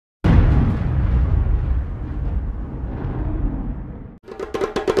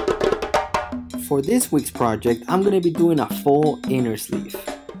For this week's project, I'm going to be doing a full inner sleeve.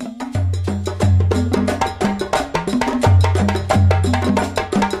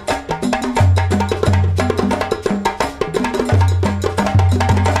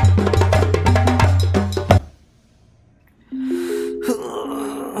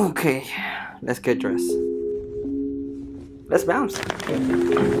 Okay, let's get dressed. Let's bounce.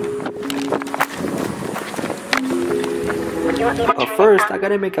 But first, I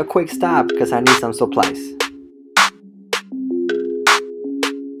gotta make a quick stop because I need some supplies.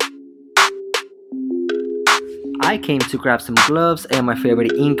 I came to grab some gloves and my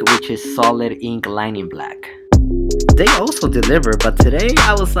favorite ink, which is solid ink lining black. They also deliver, but today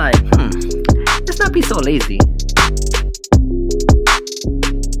I was like, let's not be so lazy.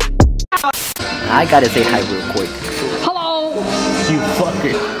 I gotta say hi real quick. Hello! You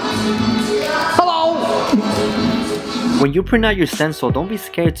fucker. Hello! When you print out your stencil, don't be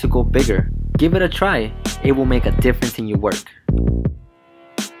scared to go bigger. Give it a try. It will make a difference in your work.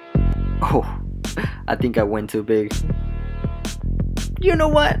 Oh, I think I went too big. You know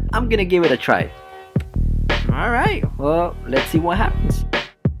what? I'm gonna give it a try. Alright, well, let's see what happens.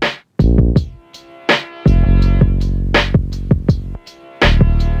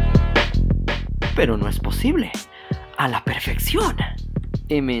 Pero no es posible. A la perfección.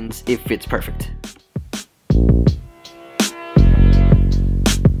 It means it fits perfect.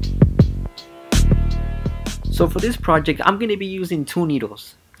 So for this project, I'm going to be using 2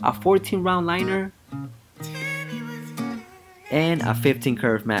 needles. A 14 round liner and a 15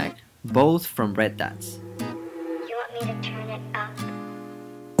 curve mag. Both from Red Dots. You want me to turn it up?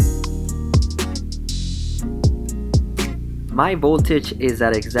 My voltage is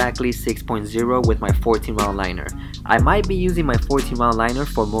at exactly 6.0 with my 14 round liner. I might be using my 14 round liner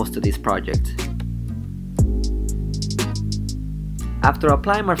for most of this project. After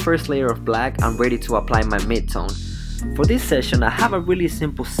applying my first layer of black, I'm ready to apply my mid-tone. For this session, I have a really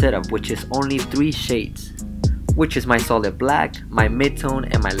simple setup which is only 3 shades, which is my solid black, my mid-tone,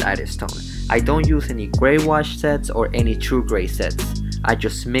 and my lightest tone. I don't use any gray wash sets or any true gray sets. I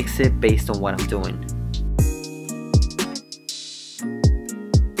just mix it based on what I'm doing.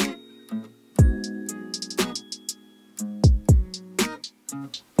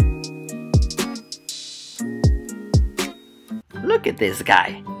 Look at this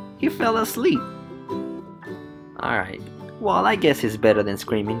guy. He fell asleep. Alright, well, I guess it's better than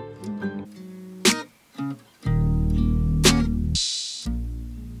screaming.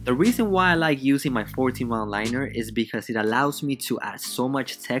 The reason why I like using my 14 round liner is because it allows me to add so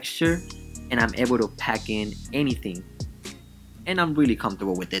much texture and I'm able to pack in anything. And I'm really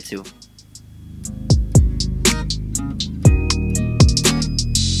comfortable with it too.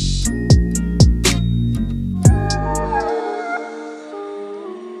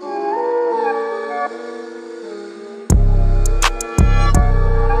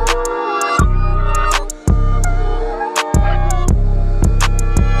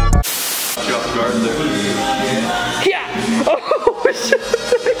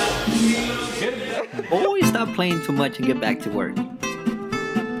 Boys, stop playing too much and get back to work.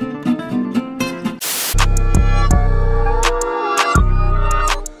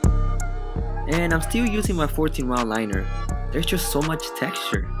 And I'm still using my 14 round liner. There's just so much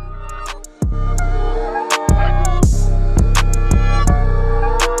texture.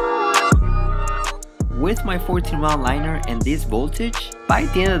 With my 14 round liner and this voltage, by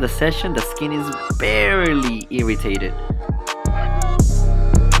the end of the session the skin is barely irritated.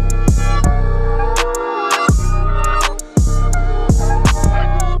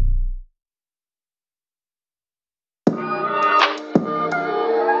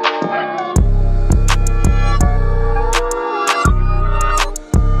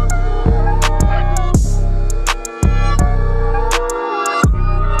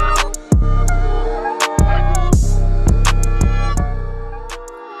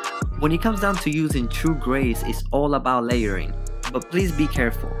 When it comes down to using true grays, it's all about layering. But please be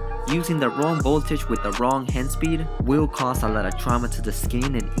careful. Using the wrong voltage with the wrong hand speed will cause a lot of trauma to the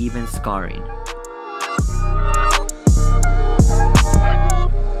skin and even scarring.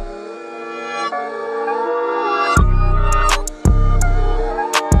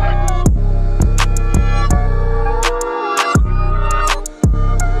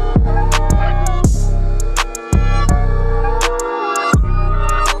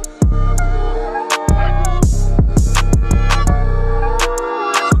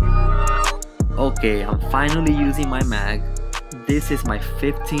 Okay, I'm finally using my mag. This is my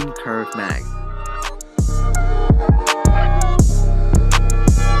 15 curve mag.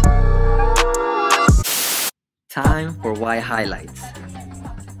 Time for white highlights.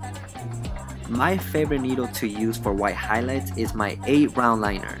 My favorite needle to use for white highlights is my 8 round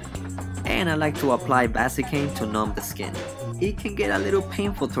liner. And I like to apply Basicane to numb the skin. It can get a little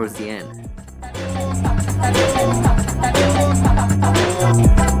painful towards the end.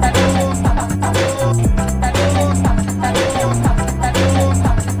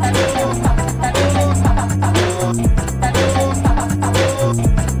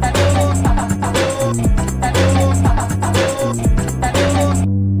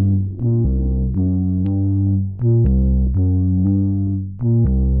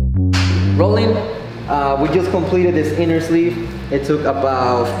 Rolling, we just completed this inner sleeve. It took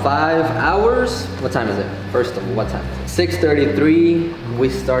about 5 hours. What time is it? First of all, what time? 6:33. We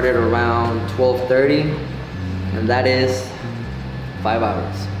started around 12:30, and that is 5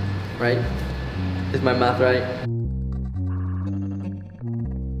 hours, right? Is my math right?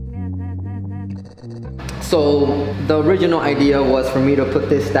 So the original idea was for me to put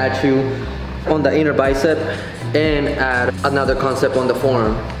this statue on the inner bicep and add another concept on the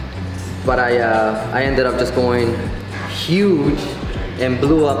forearm. But I ended up just going huge and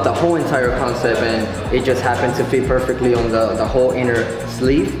blew up the whole entire concept, and it just happened to fit perfectly on the whole inner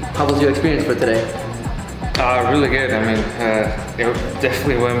sleeve. How was your experience for today? Really good. I mean, it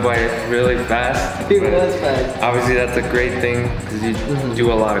definitely went by really fast. It was fast. Obviously, that's a great thing because you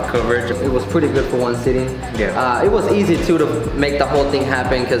do a lot of coverage. It was pretty good for one sitting. Yeah. It was easy too to make the whole thing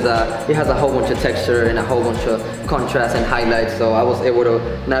happen because it has a whole bunch of texture and a whole bunch of contrast and highlights. So I was able to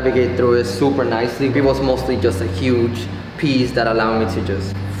navigate through it super nicely. It was mostly just a huge piece that allowed me to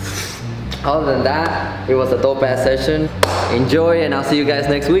just. Other than that, it was a dope ass session. Enjoy, and I'll see you guys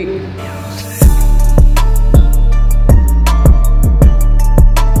next week.